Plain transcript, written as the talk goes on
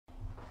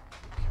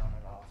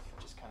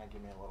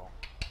give me a little.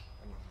 I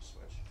need to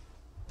switch.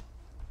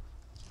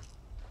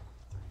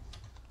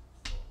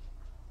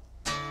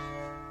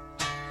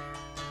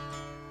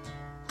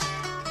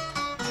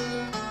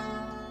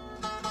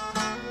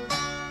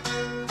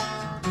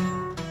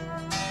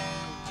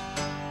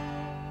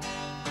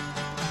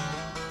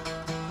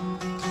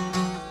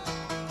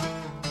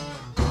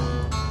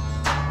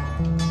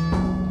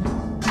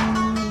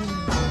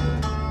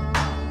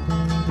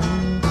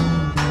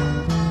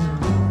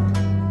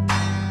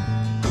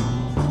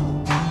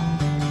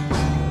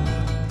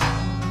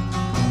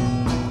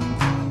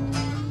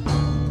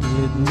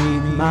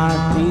 My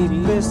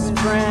deepest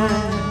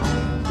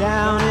friend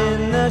down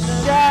in the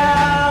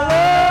shallow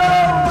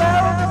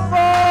well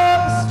before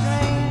the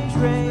strange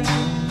rain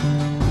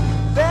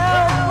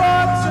fell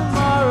for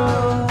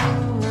tomorrow.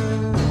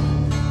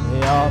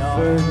 They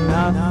offered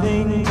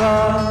nothing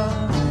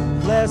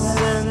but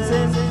lessons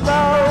in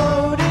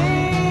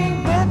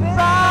floating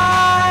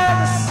goodbye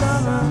the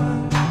summer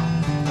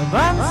of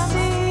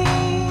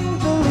unseen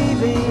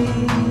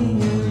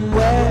believing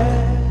where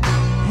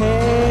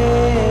hey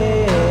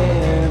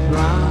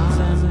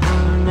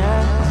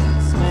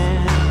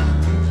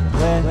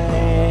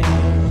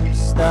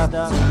stuck to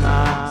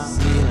my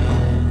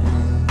ceiling.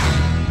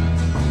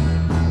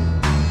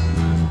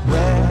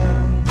 Where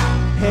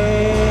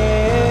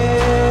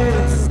hair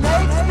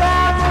snakes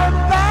down your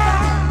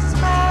backs,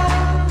 man.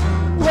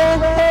 Where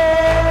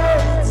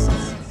it's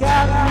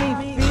got me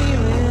feeling.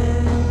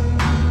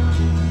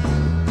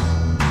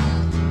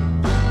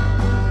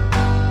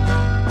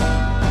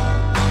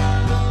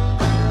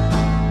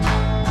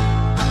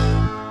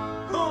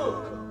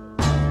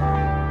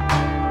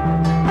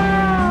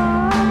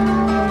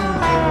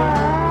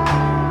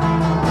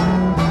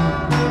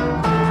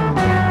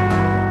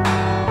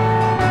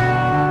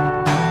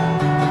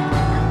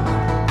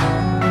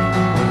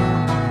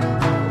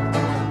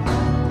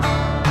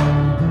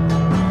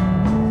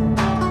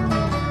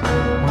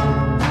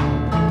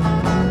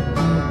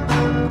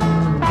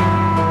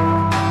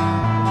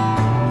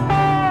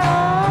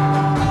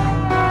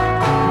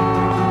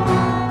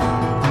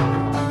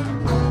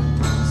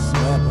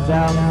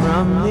 Out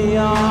from the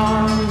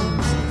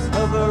arms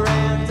of a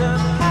random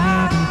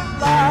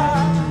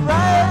half-life,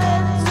 right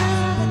into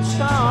the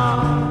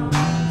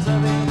charms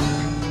of a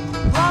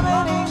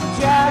plummeting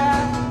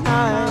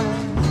jackknife,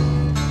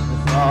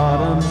 with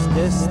autumn's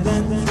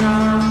distant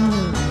drum,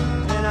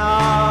 an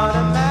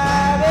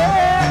automatic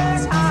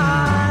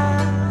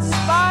time,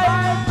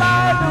 inspired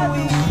by the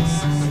week's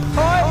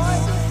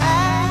voice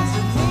hands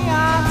of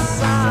neon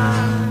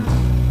sign,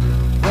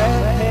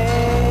 red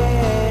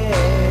hair,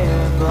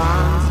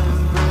 blonde.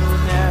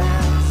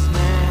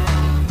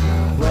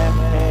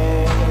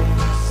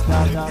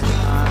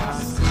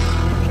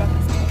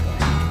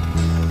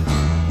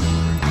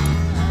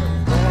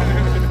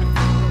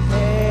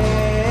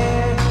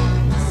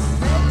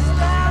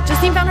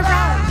 Justine found her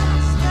crowd.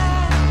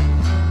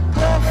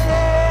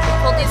 We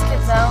pulled these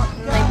kids out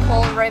and they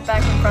pulled right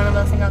back in front of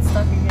us and got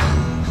stuck again.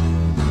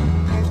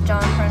 Here's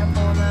John trying to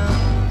pull them out.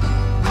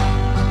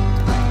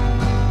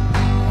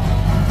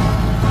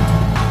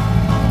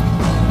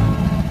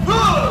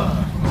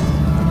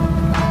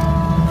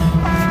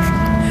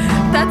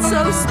 That's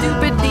so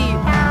stupid deep.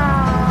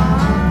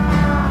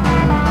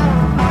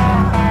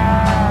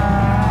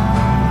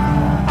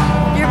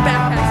 Your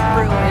backpack's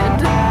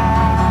ruined.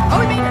 Oh,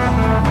 we made it.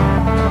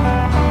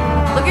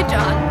 Look at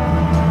John.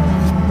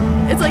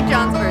 It's like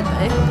John's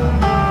birthday.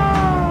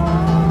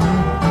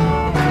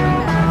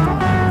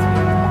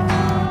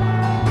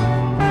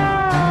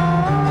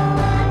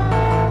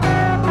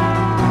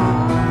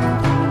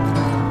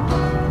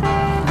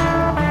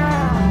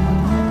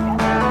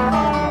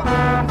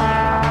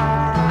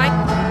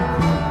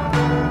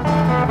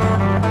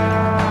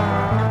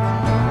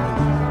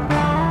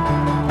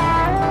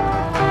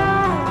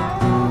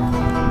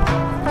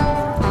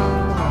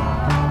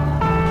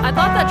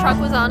 Truck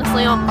was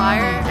honestly on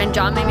fire and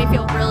John made me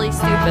feel really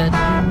stupid,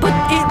 but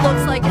it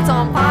looks like it's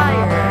on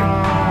fire.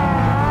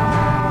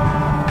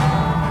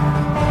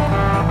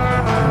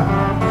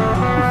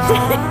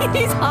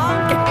 He's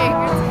honking.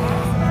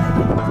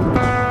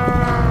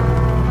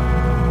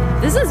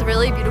 This is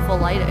really beautiful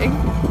lighting.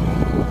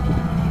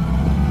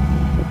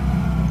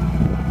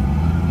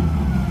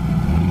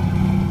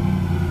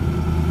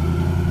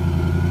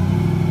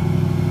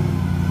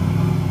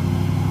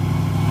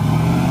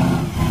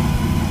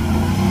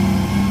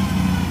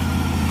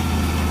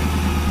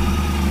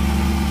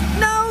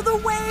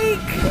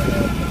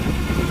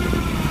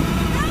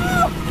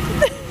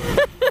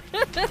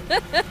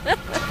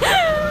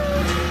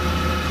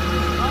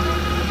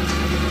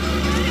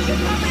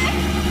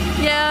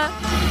 Yeah.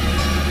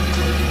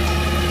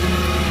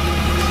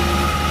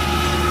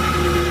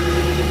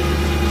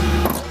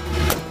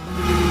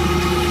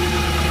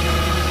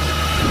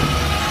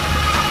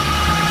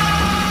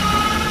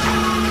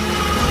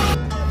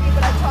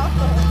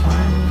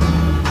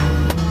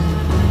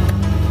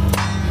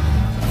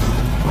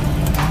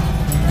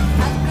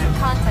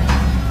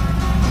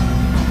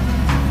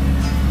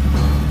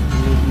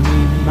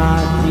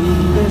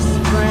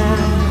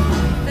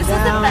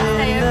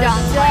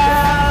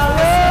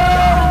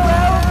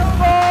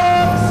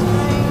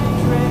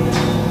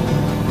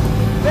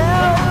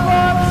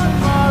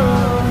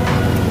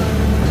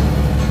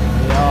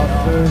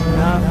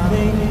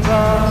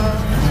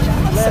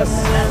 so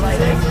good at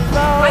lighting.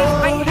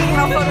 I hate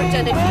how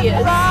photogenic he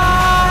is.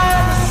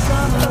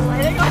 The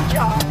lighting on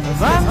John is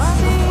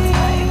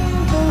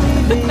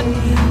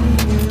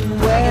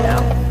Bring it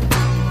out.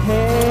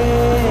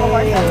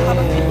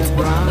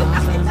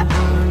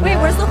 Wait,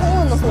 where's the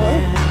hole in the floor?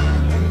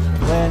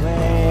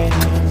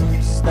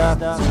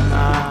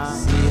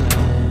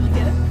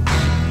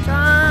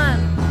 John.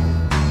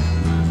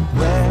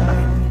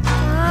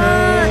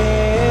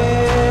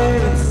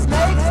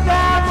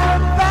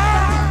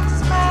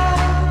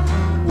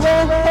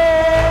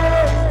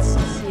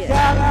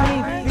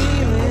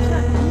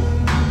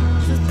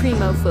 This is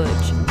primo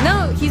footage.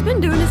 No, he's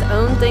been doing his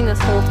own thing this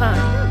whole time.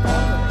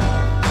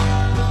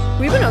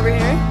 We've been over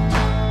here.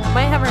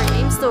 Might have our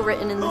name still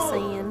written in the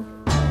sand.